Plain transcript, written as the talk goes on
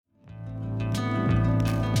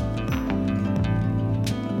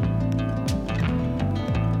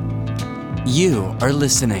You are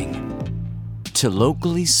listening to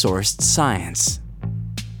Locally Sourced Science,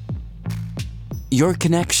 your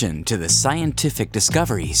connection to the scientific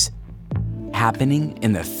discoveries happening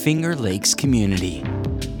in the Finger Lakes community.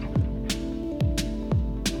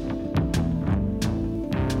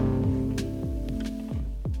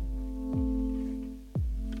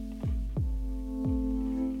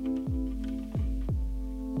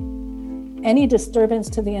 Any disturbance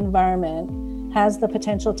to the environment has the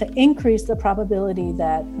potential to increase the probability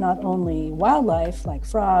that not only wildlife like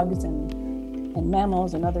frogs and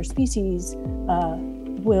mammals and other species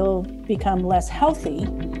will become less healthy,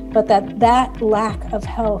 but that lack of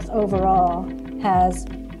health overall has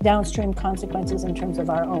downstream consequences in terms of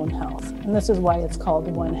our own health. And this is why it's called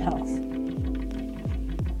One Health.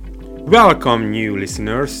 Welcome, new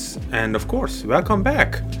listeners, and of course, welcome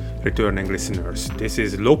back, returning listeners. This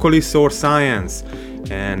is Locally Sourced Science,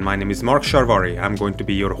 and my name is Mark Sharvari. I'm going to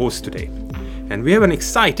be your host today. And we have an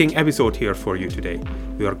exciting episode here for you today.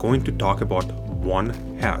 We are going to talk about One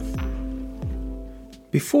Health.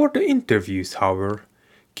 Before the interviews, however,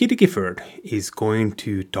 Kitty Gifford is going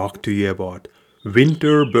to talk to you about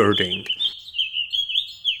winter birding.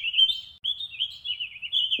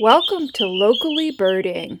 Welcome to Locally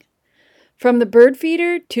Birding. From the bird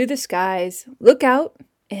feeder to the skies, look out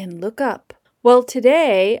and look up. Well,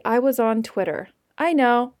 today I was on Twitter. I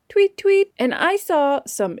know, tweet, and I saw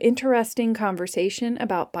some interesting conversation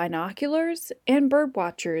about binoculars and bird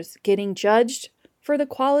watchers getting judged for the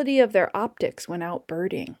quality of their optics when out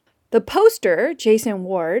birding. The poster, Jason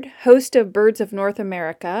Ward, host of Birds of North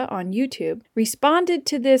America on YouTube, responded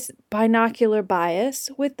to this binocular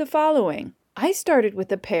bias with the following. I started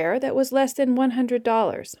with a pair that was less than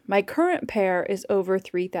 $100. My current pair is over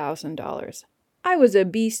 $3,000. I was a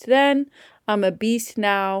beast then, I'm a beast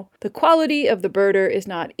now. The quality of the birder is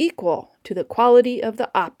not equal to the quality of the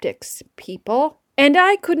optics, people. And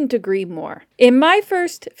I couldn't agree more. In my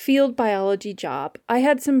first field biology job, I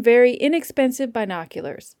had some very inexpensive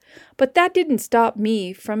binoculars, but that didn't stop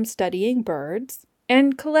me from studying birds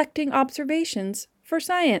and collecting observations for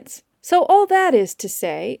science. So all that is to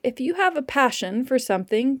say, if you have a passion for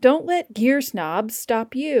something, don't let gear snobs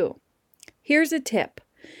stop you. Here's a tip.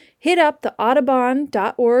 Hit up the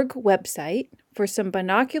audubon.org website for some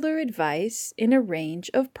binocular advice in a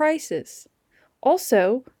range of prices.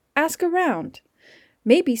 Also, ask around.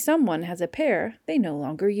 Maybe someone has a pair they no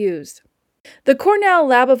longer use. The Cornell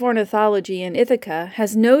Lab of Ornithology in Ithaca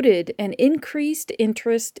has noted an increased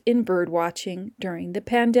interest in birdwatching during the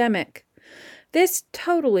pandemic. This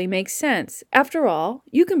totally makes sense. After all,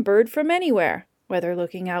 you can bird from anywhere, whether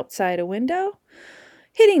looking outside a window,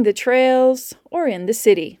 hitting the trails, or in the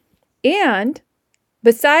city. And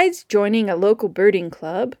besides joining a local birding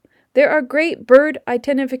club, there are great bird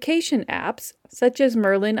identification apps such as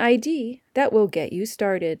Merlin ID that will get you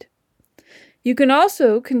started. You can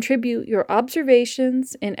also contribute your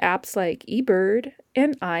observations in apps like eBird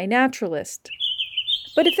and iNaturalist.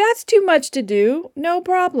 But if that's too much to do, no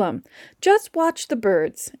problem. Just watch the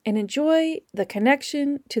birds and enjoy the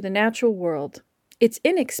connection to the natural world. It's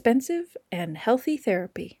inexpensive and healthy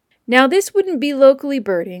therapy. Now, this wouldn't be locally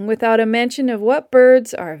birding without a mention of what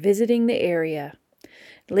birds are visiting the area.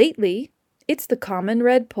 Lately, it's the common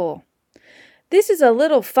redpoll. This is a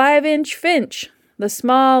little 5-inch finch. The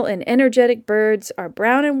small and energetic birds are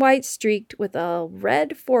brown and white streaked with a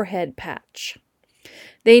red forehead patch.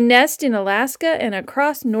 They nest in Alaska and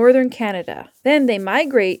across northern Canada. Then they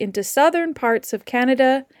migrate into southern parts of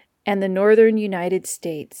Canada and the northern United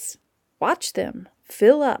States. Watch them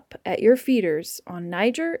fill up at your feeders on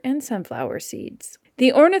Niger and sunflower seeds.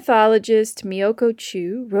 The ornithologist Miyoko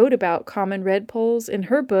Chu wrote about common redpolls in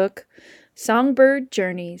her book, Songbird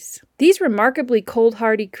Journeys. These remarkably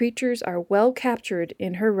cold-hardy creatures are well captured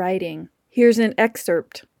in her writing. Here's an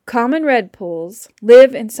excerpt. Common redpolls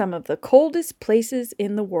live in some of the coldest places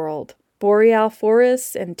in the world. Boreal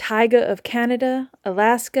forests and taiga of Canada,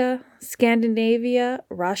 Alaska, Scandinavia,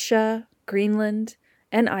 Russia, Greenland,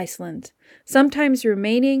 and Iceland, sometimes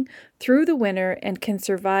remaining through the winter and can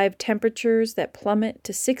survive temperatures that plummet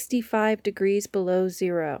to 65 degrees below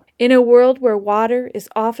zero. In a world where water is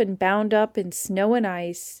often bound up in snow and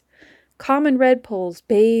ice, common redpolls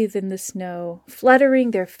bathe in the snow,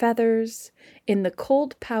 fluttering their feathers in the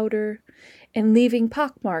cold powder and leaving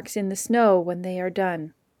pockmarks in the snow when they are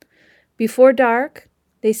done. Before dark,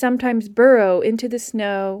 they sometimes burrow into the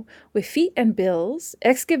snow with feet and bills,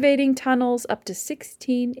 excavating tunnels up to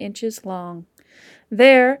 16 inches long.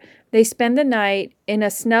 There, they spend the night in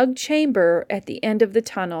a snug chamber at the end of the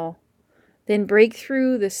tunnel, then break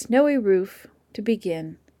through the snowy roof to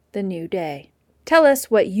begin the new day. Tell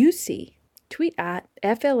us what you see. Tweet at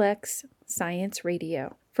FLX Science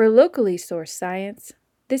Radio. For locally sourced science,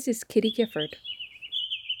 this is Kitty Gifford.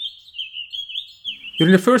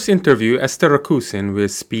 During the first interview, Esther Rakusin will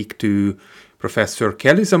speak to Professor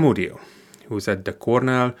Kelly Zamudio, who's at the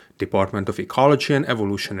Cornell Department of Ecology and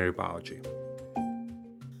Evolutionary Biology.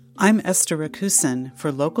 I'm Esther Rakusin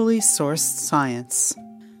for Locally Sourced Science.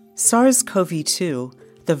 SARS-CoV-2,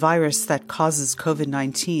 the virus that causes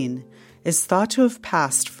COVID-19, is thought to have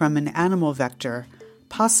passed from an animal vector,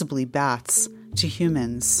 possibly bats, to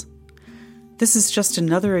humans. This is just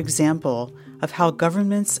another example of how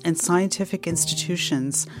governments and scientific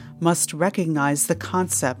institutions must recognize the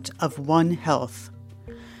concept of One Health.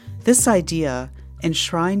 This idea,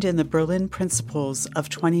 enshrined in the Berlin Principles of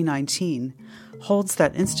 2019, holds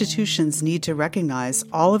that institutions need to recognize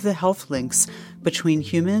all of the health links between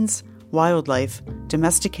humans, wildlife,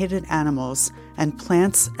 domesticated animals, and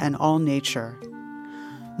plants and all nature.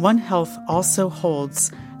 One Health also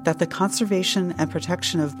holds that the conservation and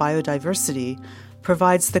protection of biodiversity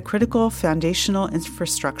provides the critical foundational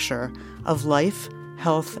infrastructure of life,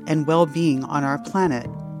 health, and well-being on our planet.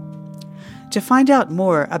 To find out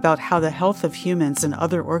more about how the health of humans and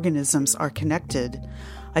other organisms are connected,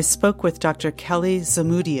 I spoke with Dr. Kelly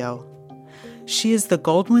Zamudio. She is the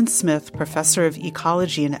Goldwin Smith Professor of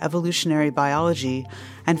Ecology and Evolutionary Biology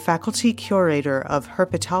and Faculty Curator of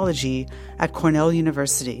Herpetology at Cornell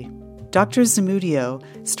University. Dr. Zamudio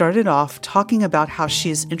started off talking about how she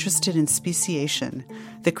is interested in speciation,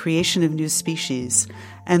 the creation of new species,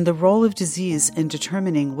 and the role of disease in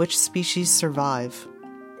determining which species survive.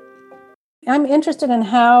 I'm interested in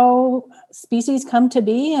how species come to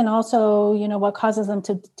be and also, what causes them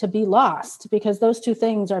to be lost, because those two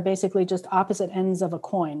things are basically just opposite ends of a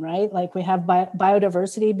coin, right? Like we have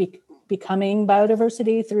biodiversity becoming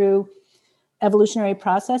biodiversity through evolutionary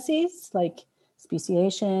processes like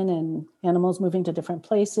speciation and animals moving to different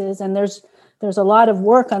places. And there's a lot of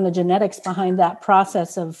work on the genetics behind that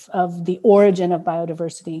process of the origin of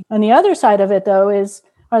biodiversity. On the other side of it, though,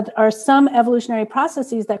 are some evolutionary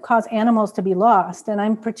processes that cause animals to be lost. And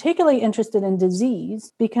I'm particularly interested in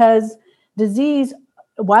disease because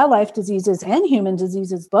wildlife diseases and human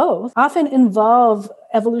diseases both often involve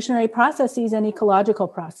evolutionary processes and ecological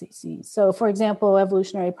processes. So, for example,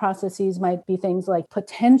 evolutionary processes might be things like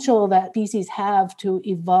potential that species have to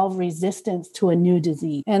evolve resistance to a new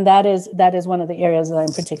disease. And that is one of the areas that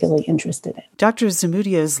I'm particularly interested in. Dr.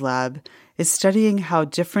 Zamudio's lab is studying how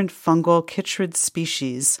different fungal chytrid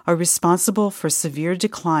species are responsible for severe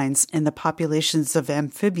declines in the populations of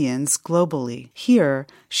amphibians globally. Here,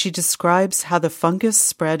 she describes how the fungus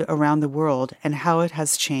spread around the world and how it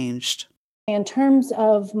has changed. In terms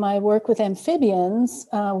of my work with amphibians,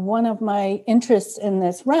 one of my interests in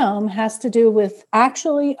this realm has to do with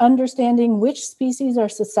actually understanding which species are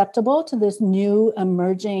susceptible to this new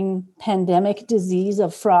emerging pandemic disease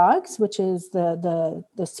of frogs, which is the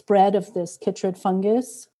spread of this chytrid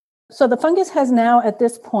fungus. So the fungus has now, at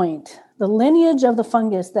this point, the lineage of the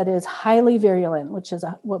fungus that is highly virulent, which is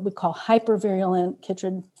what we call hypervirulent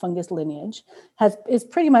chytrid fungus lineage, is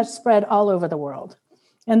pretty much spread all over the world.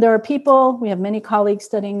 And there are people, we have many colleagues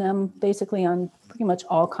studying them basically on pretty much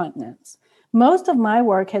all continents. Most of my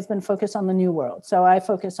work has been focused on the New World. So I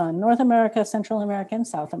focus on North America, Central America, and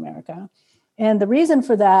South America. And the reason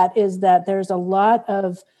for that is that there's a lot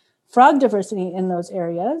of frog diversity in those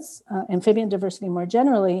areas, amphibian diversity more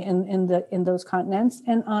generally in those continents.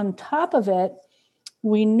 And on top of it,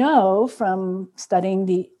 we know from studying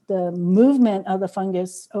the movement of the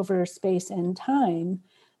fungus over space and time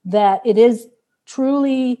that it is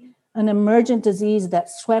truly an emergent disease that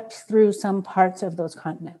swept through some parts of those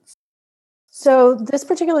continents. So this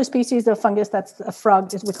particular species of fungus, that's a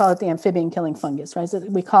frog, we call it the amphibian killing fungus, right? So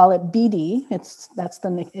we call it BD, that's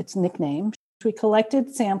its nickname. We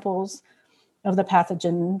collected samples of the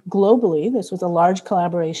pathogen globally. This was a large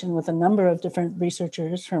collaboration with a number of different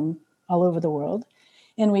researchers from all over the world.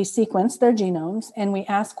 And we sequenced their genomes and we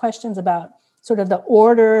asked questions about sort of the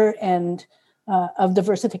order and of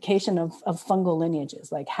diversification of fungal lineages,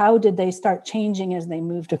 like how did they start changing as they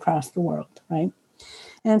moved across the world, right?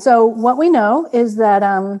 And so what we know is that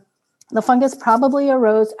the fungus probably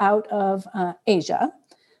arose out of Asia.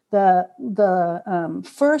 The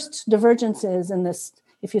first divergences in this,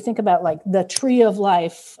 if you think about like the tree of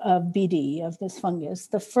life of BD, of this fungus,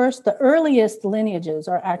 the earliest lineages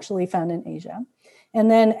are actually found in Asia. And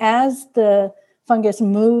then as the fungus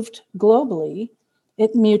moved globally,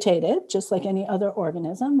 it mutated just like any other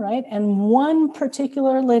organism, right? And one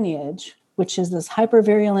particular lineage, which is this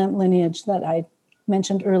hypervirulent lineage that I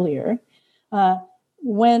mentioned earlier,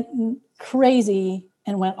 went crazy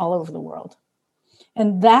and went all over the world.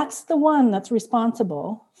 And that's the one that's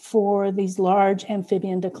responsible for these large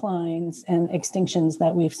amphibian declines and extinctions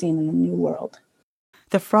that we've seen in the New World.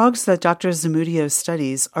 The frogs that Dr. Zamudio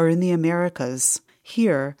studies are in the Americas.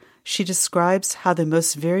 Here, she describes how the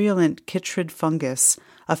most virulent chytrid fungus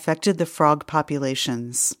affected the frog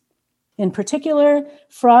populations. In particular,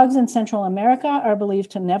 frogs in Central America are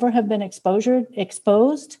believed to never have been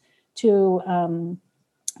exposed to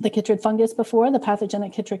the chytrid fungus before, the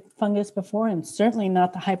pathogenic chytrid fungus before, and certainly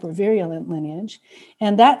not the hypervirulent lineage.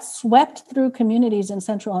 And that swept through communities in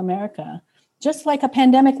Central America, just like a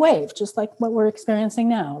pandemic wave, just like what we're experiencing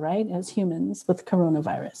now, right, as humans with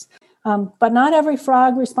coronavirus. But not every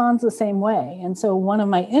frog responds the same way. And so one of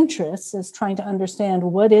my interests is trying to understand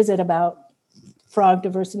what is it about frog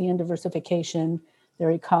diversity and diversification,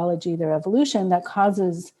 their ecology, their evolution, that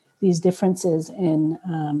causes these differences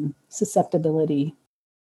in susceptibility.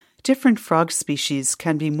 Different frog species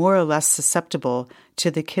can be more or less susceptible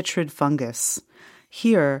to the chytrid fungus.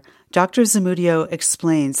 Here, Dr. Zamudio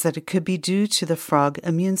explains that it could be due to the frog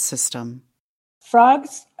immune system.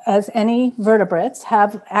 Frogs, as any vertebrates,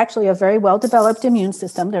 have actually a very well-developed immune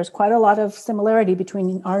system. There's quite a lot of similarity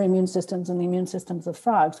between our immune systems and the immune systems of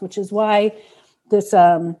frogs, which is why this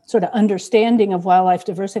sort of understanding of wildlife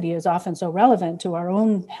diversity is often so relevant to our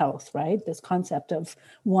own health, right? This concept of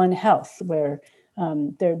one health, where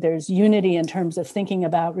there's unity in terms of thinking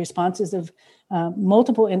about responses of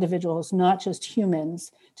multiple individuals, not just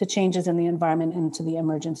humans, to changes in the environment and to the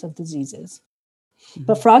emergence of diseases. Mm-hmm.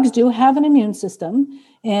 But frogs do have an immune system,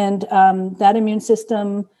 and that immune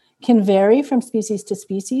system can vary from species to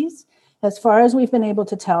species. As far as we've been able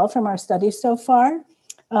to tell from our studies so far,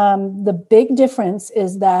 the big difference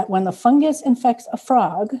is that when the fungus infects a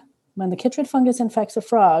frog, when the chytrid fungus infects a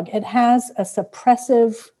frog, it has a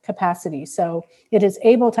suppressive capacity. So it is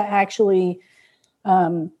able to actually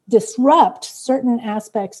disrupt certain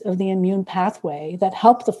aspects of the immune pathway that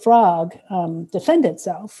help the frog defend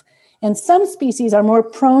itself. And some species are more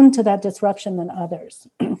prone to that disruption than others.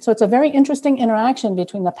 So it's a very interesting interaction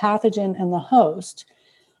between the pathogen and the host.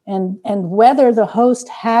 And whether the host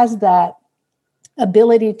has that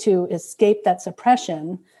ability to escape that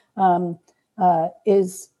suppression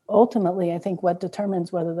is ultimately, I think, what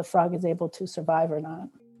determines whether the frog is able to survive or not.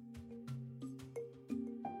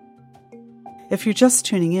 If you're just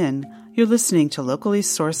tuning in, you're listening to Locally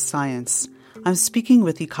Sourced Science. I'm speaking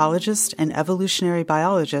with ecologist and evolutionary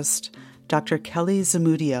biologist, Dr. Kelly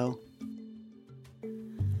Zamudio.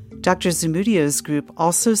 Dr. Zamudio's group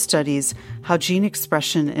also studies how gene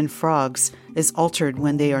expression in frogs is altered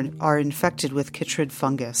when they are infected with chytrid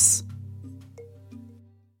fungus.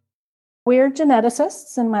 We're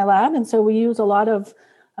geneticists in my lab, and so we use a lot of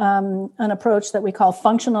an approach that we call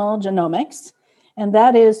functional genomics, and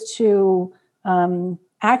that is to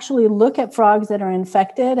actually look at frogs that are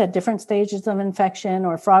infected at different stages of infection,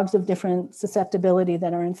 or frogs of different susceptibility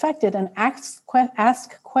that are infected, and ask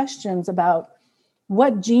questions about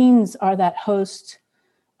what genes are that host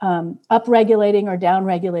upregulating or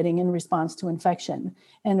downregulating in response to infection.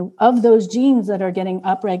 And of those genes that are getting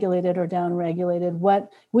upregulated or downregulated,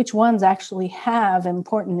 which ones actually have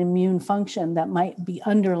important immune function that might be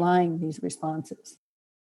underlying these responses.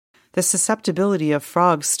 The susceptibility of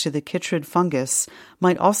frogs to the chytrid fungus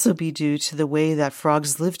might also be due to the way that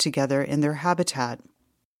frogs live together in their habitat.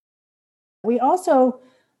 We also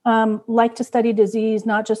like to study disease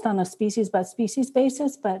not just on a species by species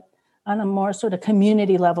basis, but on a more sort of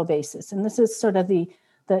community level basis. And this is sort of the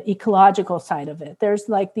ecological side of it. There's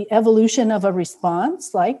like the evolution of a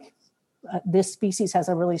response, like this species has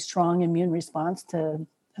a really strong immune response to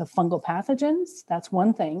fungal pathogens. That's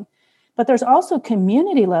one thing. But there's also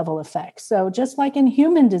community level effects. So just like in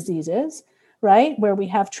human diseases, right, where we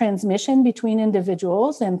have transmission between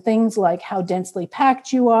individuals and things like how densely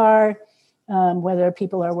packed you are, whether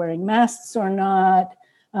people are wearing masks or not,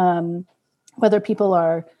 whether people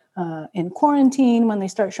are in quarantine when they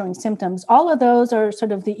start showing symptoms, all of those are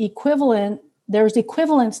sort of the equivalent. There's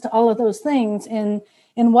equivalence to all of those things in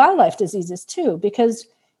wildlife diseases too, because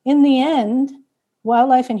in the end,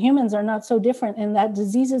 wildlife and humans are not so different in that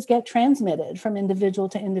diseases get transmitted from individual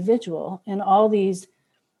to individual. And all these,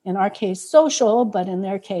 in our case, social, but in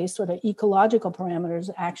their case, sort of ecological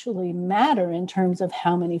parameters actually matter in terms of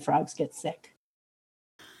how many frogs get sick.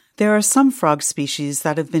 There are some frog species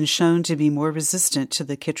that have been shown to be more resistant to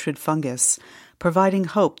the chytrid fungus, providing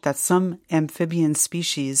hope that some amphibian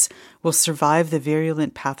species will survive the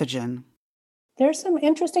virulent pathogen. There's some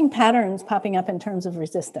interesting patterns popping up in terms of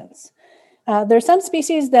resistance. There's some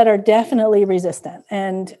species that are definitely resistant.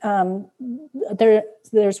 And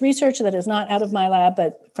there's research that is not out of my lab,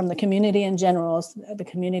 but from the community in general, the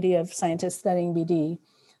community of scientists studying BD,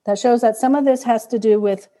 that shows that some of this has to do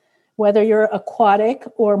with whether you're aquatic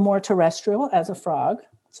or more terrestrial as a frog.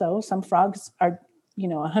 So some frogs are,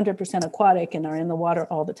 100% aquatic and are in the water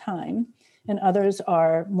all the time, and others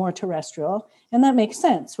are more terrestrial. And that makes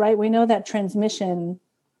sense, right? We know that transmission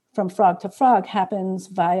from frog to frog happens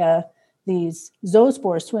via these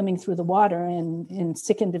zoospores swimming through the water and in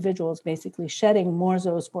sick individuals basically shedding more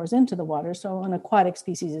zoospores into the water. So an aquatic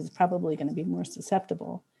species is probably going to be more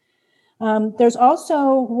susceptible. There's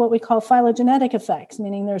also what we call phylogenetic effects,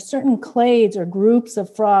 meaning there's certain clades or groups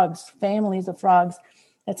of frogs, families of frogs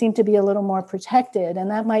that seem to be a little more protected.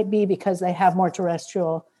 And that might be because they have more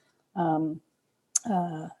terrestrial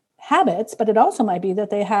habits, but it also might be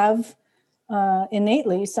that they have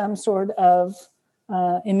innately some sort of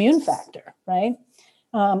immune factor, right?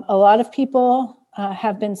 A lot of people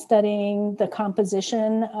have been studying the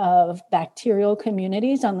composition of bacterial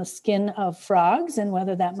communities on the skin of frogs and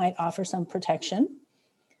whether that might offer some protection.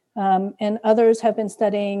 And others have been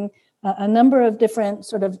studying a number of different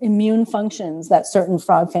sort of immune functions that certain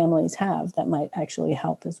frog families have that might actually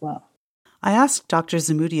help as well. I asked Dr.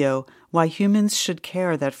 Zamudio why humans should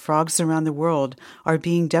care that frogs around the world are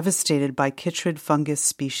being devastated by chytrid fungus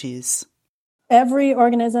species. Every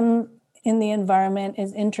organism in the environment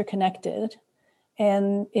is interconnected.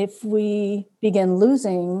 And if we begin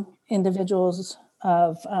losing individuals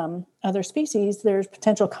of other species, there's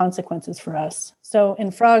potential consequences for us. So in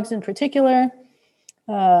frogs in particular,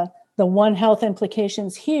 the One Health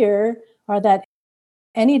implications here are that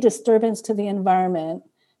any disturbance to the environment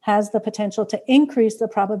has the potential to increase the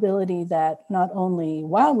probability that not only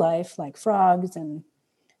wildlife like frogs and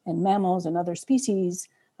mammals and other species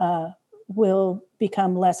will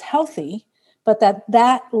become less healthy, but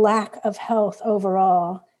that lack of health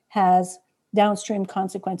overall has downstream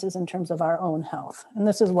consequences in terms of our own health. And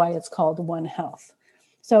this is why it's called One Health.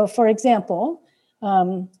 So for example,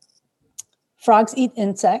 frogs eat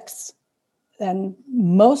insects, and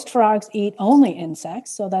most frogs eat only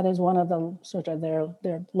insects. So that is one of the sort of their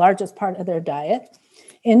largest part of their diet.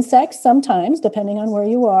 Insects sometimes, depending on where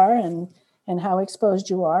you are and how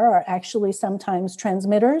exposed you are actually sometimes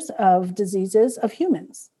transmitters of diseases of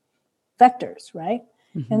humans, vectors, right?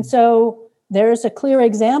 Mm-hmm. And so there's a clear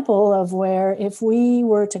example of where if we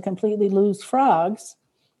were to completely lose frogs,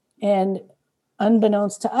 and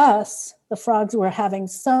unbeknownst to us, the frogs were having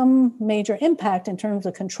some major impact in terms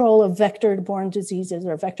of control of vector-borne diseases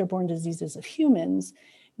or vector-borne diseases of humans,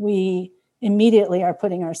 we immediately are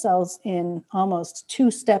putting ourselves in almost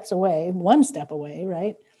one step away,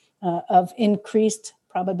 right, of increased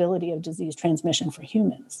probability of disease transmission for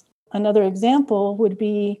humans. Another example would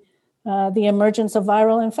be the emergence of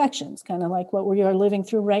viral infections, kind of like what we are living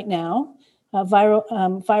through right now.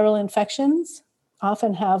 Viral infections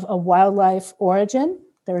often have a wildlife origin.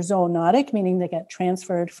 They're zoonotic, meaning they get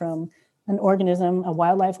transferred from a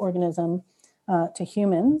wildlife organism, to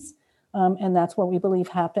humans. And that's what we believe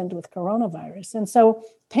happened with coronavirus. And so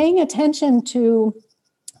paying attention to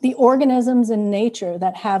the organisms in nature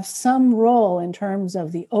that have some role in terms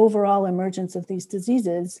of the overall emergence of these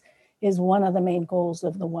diseases is one of the main goals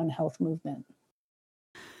of the One Health movement.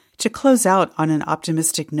 To close out on an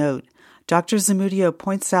optimistic note, Dr. Zamudio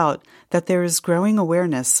points out that there is growing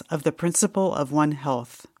awareness of the principle of One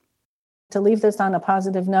Health. To leave this on a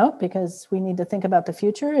positive note, because we need to think about the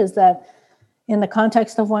future, is that in the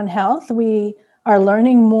context of One Health, we are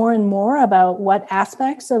learning more and more about what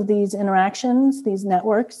aspects of these interactions, these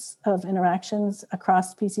networks of interactions across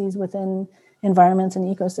species within environments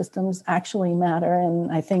and ecosystems actually matter.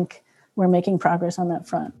 And I think we're making progress on that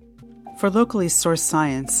front. For Locally Sourced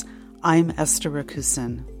Science, I'm Esther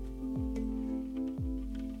Rakusin.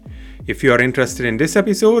 If you are interested in this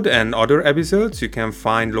episode and other episodes, you can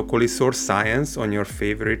find Locally Sourced Science on your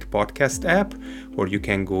favorite podcast app, or you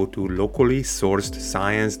can go to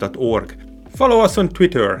locallysourcedscience.org. Follow us on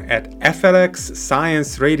Twitter at FLX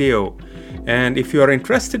Science Radio. And if you are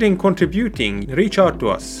interested in contributing, reach out to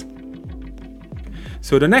us.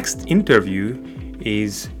 So the next interview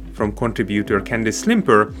is from contributor Candice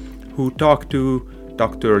Slimper, who talked to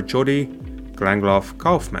Dr. Jody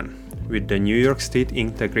Glengloff-Kaufman with the New York State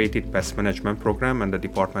Integrated Pest Management Program and the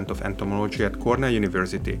Department of Entomology at Cornell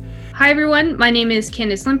University. Hi everyone, my name is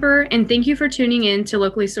Candice Slimper, and thank you for tuning in to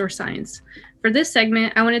Locally Sourced Science. For this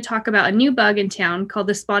segment, I want to talk about a new bug in town called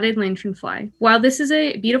the spotted lanternfly. While this is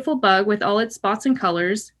a beautiful bug with all its spots and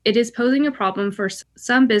colors, it is posing a problem for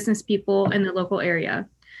some business people in the local area.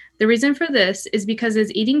 The reason for this is because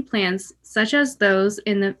it's eating plants such as those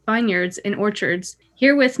in the vineyards and orchards.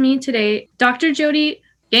 Here with me today, Dr. Jody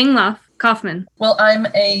Gangloff Kaufman. Well, I'm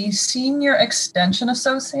a senior extension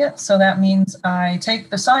associate, so that means I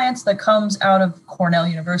take the science that comes out of Cornell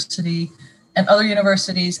University and other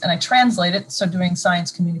universities, and I translate it, so doing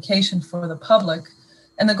science communication for the public.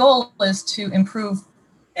 And the goal is to improve,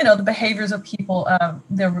 the behaviors of people,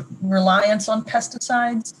 their reliance on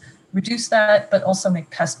pesticides, reduce that, but also make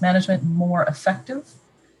pest management more effective.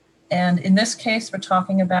 And in this case, we're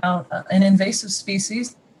talking about an invasive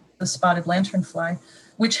species, the spotted lanternfly,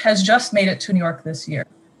 which has just made it to New York this year.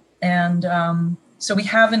 And so we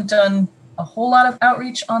haven't done a whole lot of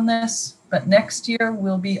outreach on this, but next year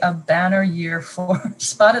will be a banner year for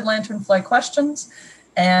spotted lanternfly questions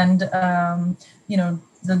and,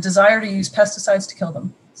 the desire to use pesticides to kill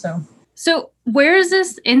them. So where is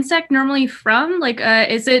this insect normally from?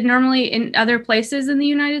 Is it normally in other places in the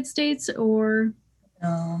United States or?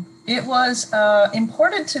 No, it was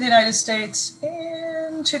imported to the United States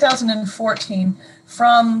in 2014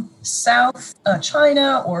 from South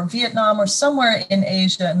China or Vietnam or somewhere in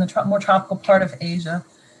Asia, in the more tropical part of Asia.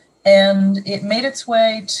 And it made its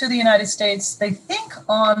way to the United States, they think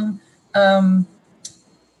on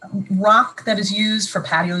rock that is used for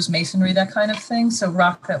patios, masonry, that kind of thing. So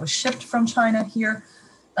rock that was shipped from China here.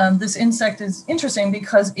 This insect is interesting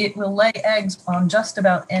because it will lay eggs on just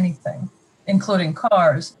about anything, including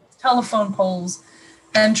cars, telephone poles,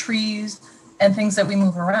 and trees, and things that we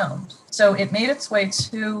move around. So it made its way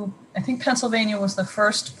to, I think Pennsylvania was the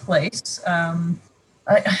first place.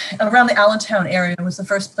 Around the Allentown area was the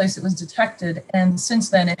first place it was detected. And since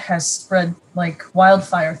then, it has spread like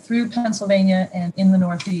wildfire through Pennsylvania and in the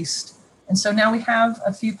Northeast. And so now we have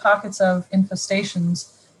a few pockets of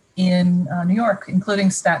infestations in New York, including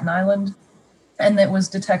Staten Island, and that was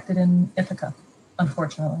detected in Ithaca,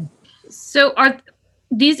 unfortunately. So are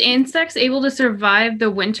these insects able to survive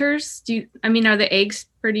the winters? Are the eggs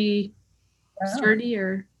pretty sturdy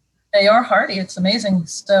or? They are hardy. It's amazing.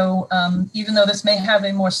 So even though this may have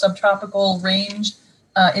a more subtropical range,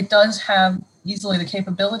 it does have easily the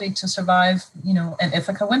capability to survive, an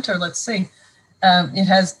Ithaca winter, let's see. It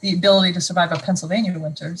has the ability to survive a Pennsylvania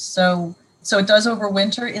winter. So it does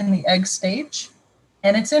overwinter in the egg stage.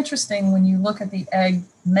 And it's interesting when you look at the egg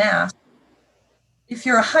mass. If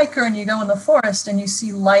you're a hiker and you go in the forest and you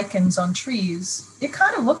see lichens on trees, it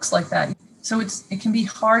kind of looks like that. So it can be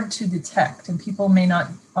hard to detect, and people may not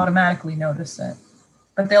automatically notice it.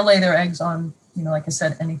 But they'll lay their eggs on, like I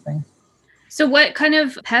said, anything. So what kind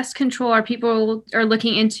of pest control are people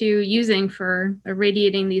looking into using for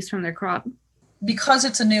irradiating these from their crop? Because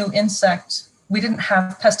it's a new insect, we didn't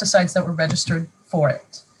have pesticides that were registered for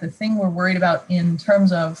it. The thing we're worried about in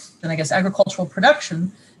terms of, and I guess, agricultural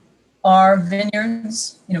production are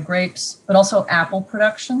vineyards, grapes, but also apple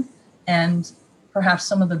production and perhaps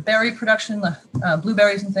some of the berry production, the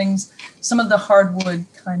blueberries and things, some of the hardwood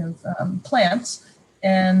kind of plants,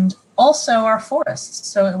 and also our forests.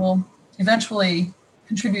 So it will eventually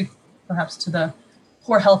contribute perhaps to the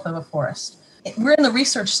poor health of a forest. We're in the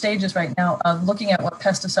research stages right now of looking at what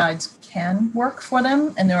pesticides can work for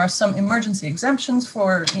them, and there are some emergency exemptions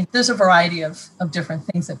for, there's a variety of different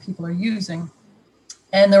things that people are using.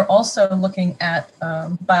 And they're also looking at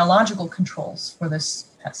biological controls for this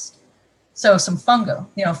pest. So some fungal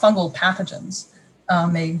pathogens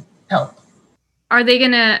may help. Are they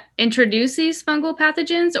going to introduce these fungal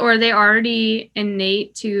pathogens, or are they already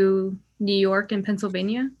innate to New York and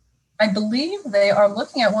Pennsylvania? I believe they are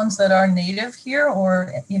looking at ones that are native here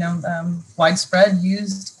or, widespread,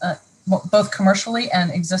 used both commercially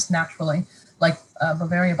and exist naturally, like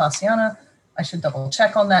Bavaria bassiana. I should double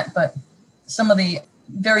check on that, but some of the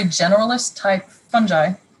very generalist type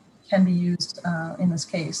fungi can be used in this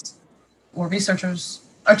case. Or researchers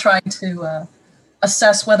are trying to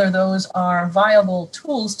assess whether those are viable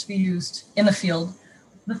tools to be used in the field.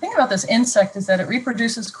 The thing about this insect is that it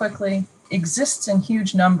reproduces quickly, exists in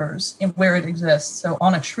huge numbers where it exists. So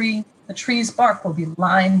on a tree, the tree's bark will be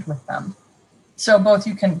lined with them. So both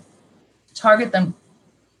you can target them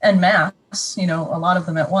en masse, a lot of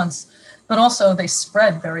them at once, but also they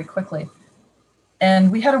spread very quickly. And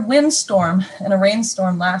we had a windstorm and a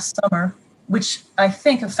rainstorm last summer, which I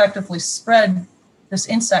think effectively spread this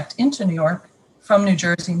insect into New York from New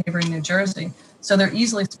Jersey, neighboring New Jersey. So they're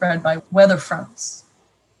easily spread by weather fronts.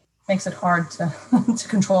 Makes it hard to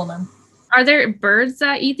control them. Are there birds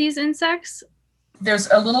that eat these insects? There's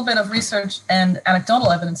a little bit of research and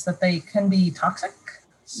anecdotal evidence that they can be toxic.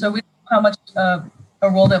 So we don't know how much a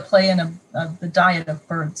role they'll play in the diet of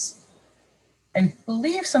birds. I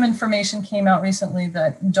believe some information came out recently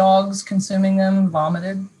that dogs consuming them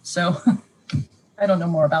vomited. So I don't know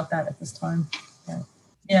more about that at this time.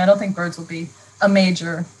 Yeah, I don't think birds will be a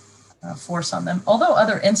major force on them, although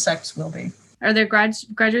other insects will be. Are there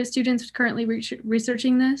graduate students currently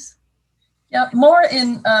researching this? Yeah, more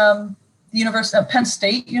in the University, Penn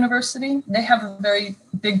State University. They have a very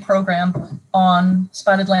big program on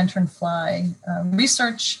spotted lanternfly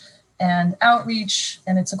research and outreach,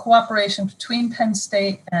 and it's a cooperation between Penn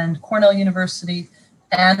State and Cornell University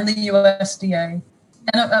and the USDA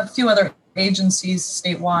and a few other agencies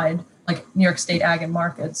statewide, like New York State Ag and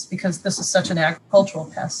Markets, because this is such an agricultural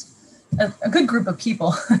pest. A good group of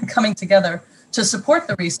people coming together to support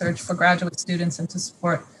the research for graduate students and to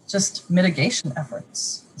support just mitigation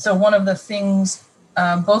efforts. So one of the things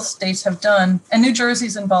both states have done, and New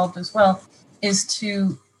Jersey's involved as well, is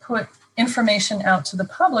to put information out to the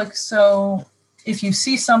public. So if you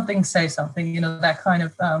see something, say something, that kind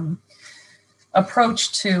of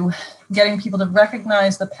approach to getting people to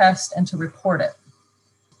recognize the pest and to report it.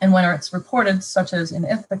 And when it's reported, such as in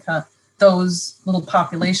Ithaca, those little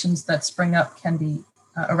populations that spring up can be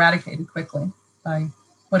eradicated quickly by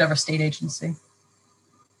whatever state agency.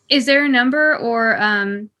 Is there a number or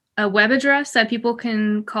a web address that people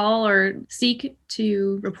can call or seek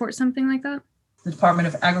to report something like that? The Department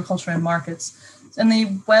of Agriculture and Markets. And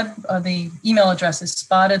the email address is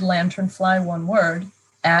spottedlanternfly, one word,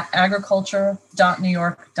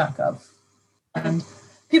 @agriculture.newyork.gov. And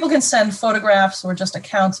people can send photographs or just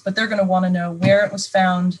accounts, but they're going to want to know where it was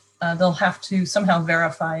found. They'll have to somehow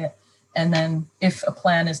verify it. And then if a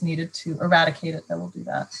plan is needed to eradicate it, they will do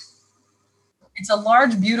that. It's a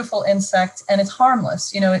large, beautiful insect, and it's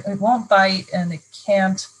harmless. It won't bite, and it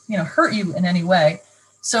can't, hurt you in any way.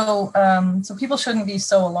 So people shouldn't be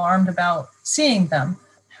so alarmed about seeing them.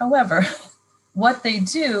 However, what they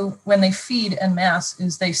do when they feed en masse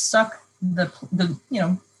is they suck the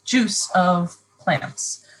juice of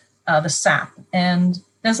plants, the sap, and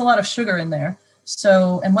there's a lot of sugar in there.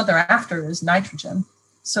 So, and what they're after is nitrogen.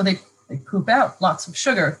 So they poop out lots of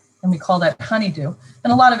sugar, and we call that honeydew.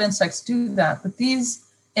 And a lot of insects do that, but these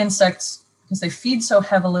insects, because they feed so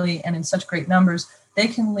heavily and in such great numbers, they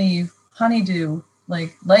can leave honeydew,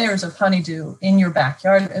 like layers of honeydew in your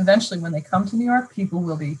backyard. Eventually, when they come to New York, people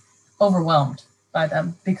will be overwhelmed by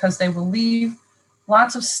them because they will leave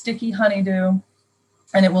lots of sticky honeydew,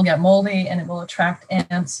 and it will get moldy, and it will attract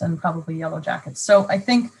ants and probably yellow jackets. So I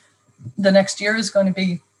think the next year is going to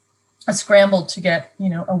be a scramble to get,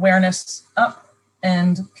 awareness up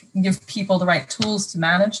and give people the right tools to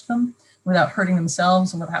manage them without hurting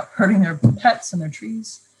themselves and without hurting their pets and their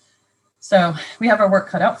trees. So we have our work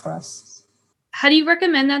cut out for us. How do you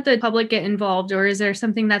recommend that the public get involved, or is there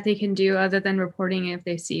something that they can do other than reporting it if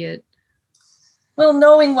they see it? Well,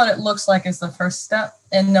 knowing what it looks like is the first step,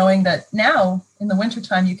 and knowing that now in the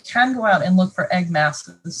wintertime, you can go out and look for egg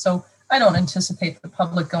masses. So I don't anticipate the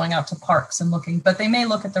public going out to parks and looking, but they may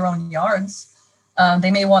look at their own yards.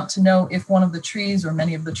 They may want to know if one of the trees or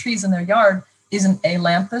many of the trees in their yard is an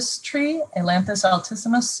ailanthus tree. Ailanthus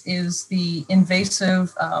altissimus is the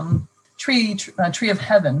invasive tree of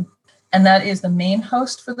heaven, and that is the main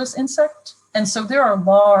host for this insect. And so there are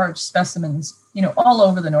large specimens, all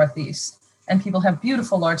over the Northeast, and people have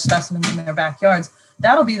beautiful large specimens in their backyards.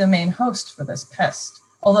 That'll be the main host for this pest.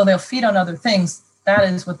 Although they'll feed on other things, that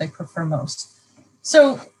is what they prefer most.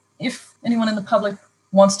 So if anyone in the public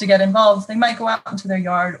wants to get involved, they might go out into their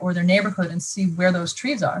yard or their neighborhood and see where those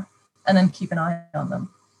trees are, and then keep an eye on them.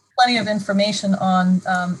 Plenty of information on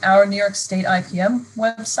our New York State IPM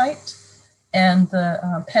website, and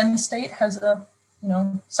the Penn State has a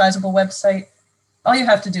sizable website. All you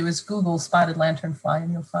have to do is Google spotted lanternfly,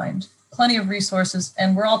 and you'll find plenty of resources,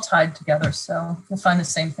 and we're all tied together, so you'll find the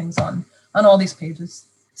same things on all these pages.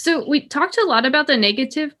 So we talked a lot about the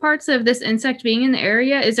negative parts of this insect being in the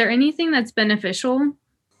area. Is there anything that's beneficial?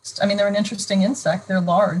 I mean, they're an interesting insect. They're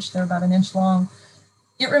large. They're about an inch long.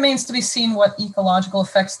 It remains to be seen what ecological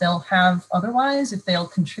effects they'll have otherwise, if they'll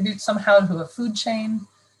contribute somehow to a food chain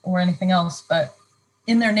or anything else. But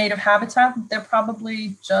in their native habitat, they're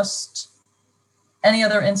probably just any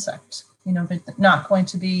other insect. They're not going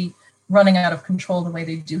to be running out of control the way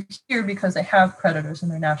they do here because they have predators in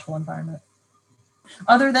their natural environment.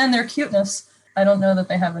 Other than their cuteness, I don't know that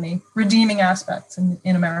they have any redeeming aspects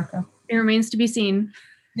in America. It remains to be seen.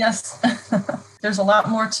 Yes, there's a lot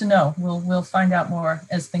more to know. We'll find out more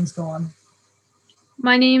as things go on.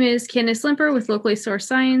 My name is Candace Limper with Locally Sourced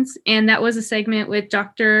Science, and that was a segment with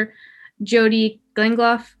Dr. Jody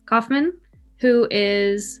Glengloff-Kaufman, who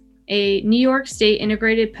is a New York State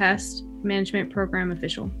Integrated Pest Management Program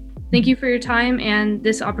official. Thank you for your time and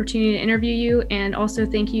this opportunity to interview you, and also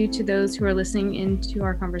thank you to those who are listening into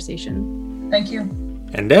our conversation. Thank you.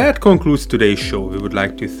 And that concludes today's show. We would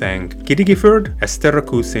like to thank Kitty Gifford, Esther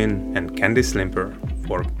Rakusin, and Candice Limper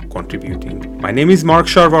for contributing. My name is Mark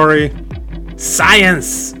Sharvari.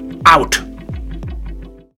 Science out!